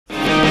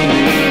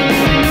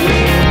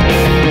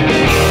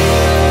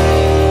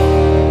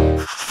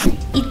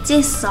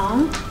this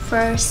song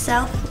for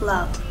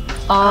self-love.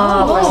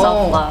 For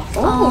self-love.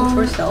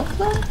 For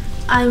self-love?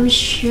 I'm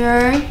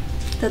sure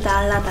the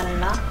달라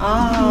달라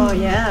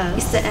yeah.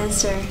 is the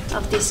answer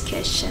of this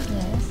question.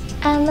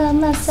 I love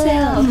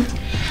myself.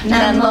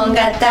 난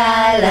뭔가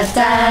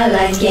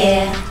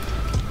달라게.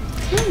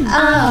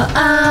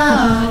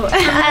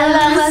 I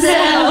love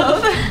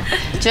myself.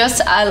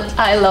 Just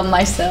I love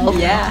myself.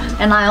 Yeah.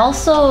 And I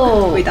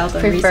also Without the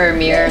prefer reason.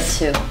 Mirror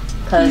too.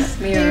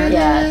 Because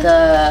yeah,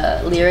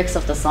 the lyrics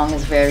of the song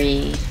is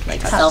very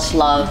like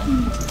self-love.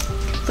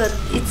 But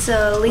it's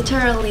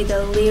literally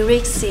the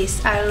lyrics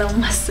is I love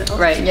myself.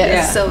 Right,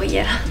 yeah. So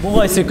yeah.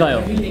 뭐가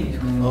있을까요?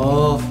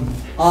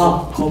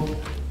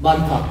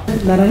 많다.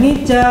 나랑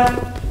있자.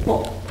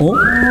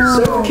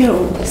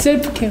 셀프케어.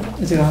 셀프케어.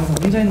 제가 항상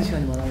혼자 있는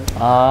시간이 많아요.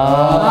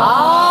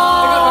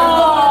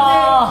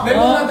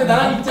 멤버들한테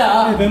나랑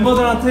있자. 네,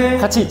 멤버들한테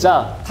같이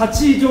있자.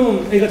 같이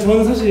좀. 그러니까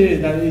저는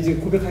사실 나 이제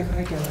고백할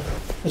게 하나.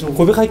 좀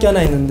고백할 게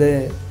하나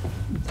있는데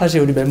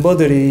사실 우리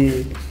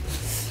멤버들이.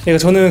 그러니까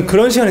저는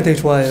그런 시간이 되게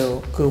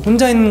좋아해요. 그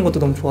혼자 있는 것도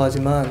너무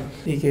좋아하지만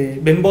이게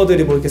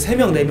멤버들이 뭐 이렇게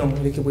 3명, 4명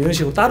이렇게 뭐 이런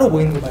식으로 따로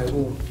모이는 거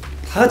말고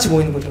다 같이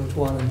모이는 걸 너무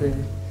좋아하는데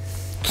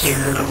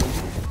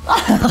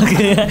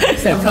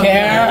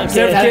셀프케어.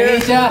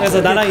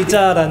 그래서 나랑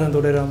있자라는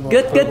노래를 한번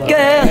끝.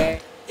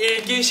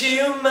 읽기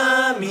쉬운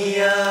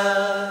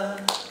맘이야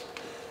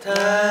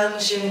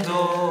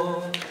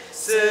당신도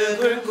쓱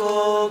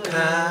훑고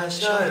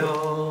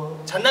가셔요.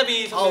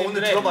 잔나비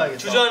선배님들의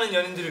주저하는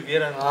연인들을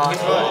위해라는 곡이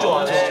너무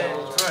좋아요.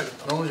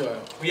 들어야겠다. 너무 좋아요.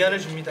 위안을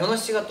줍니다. 연호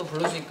씨가 또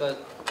불러주니까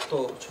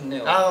또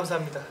좋네요.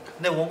 감사합니다.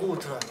 내 원곡을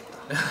들어야겠다.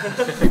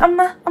 I'm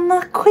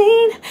a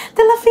queen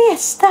de la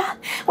fiesta.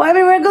 Why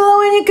be regular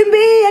when you can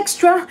be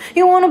extra?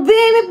 You wanna be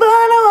me but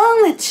I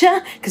won't let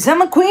ya. Cause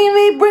I'm a queen,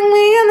 me bring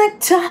me a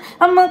nectar.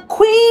 I'm a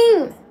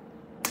queen.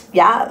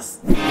 Yes.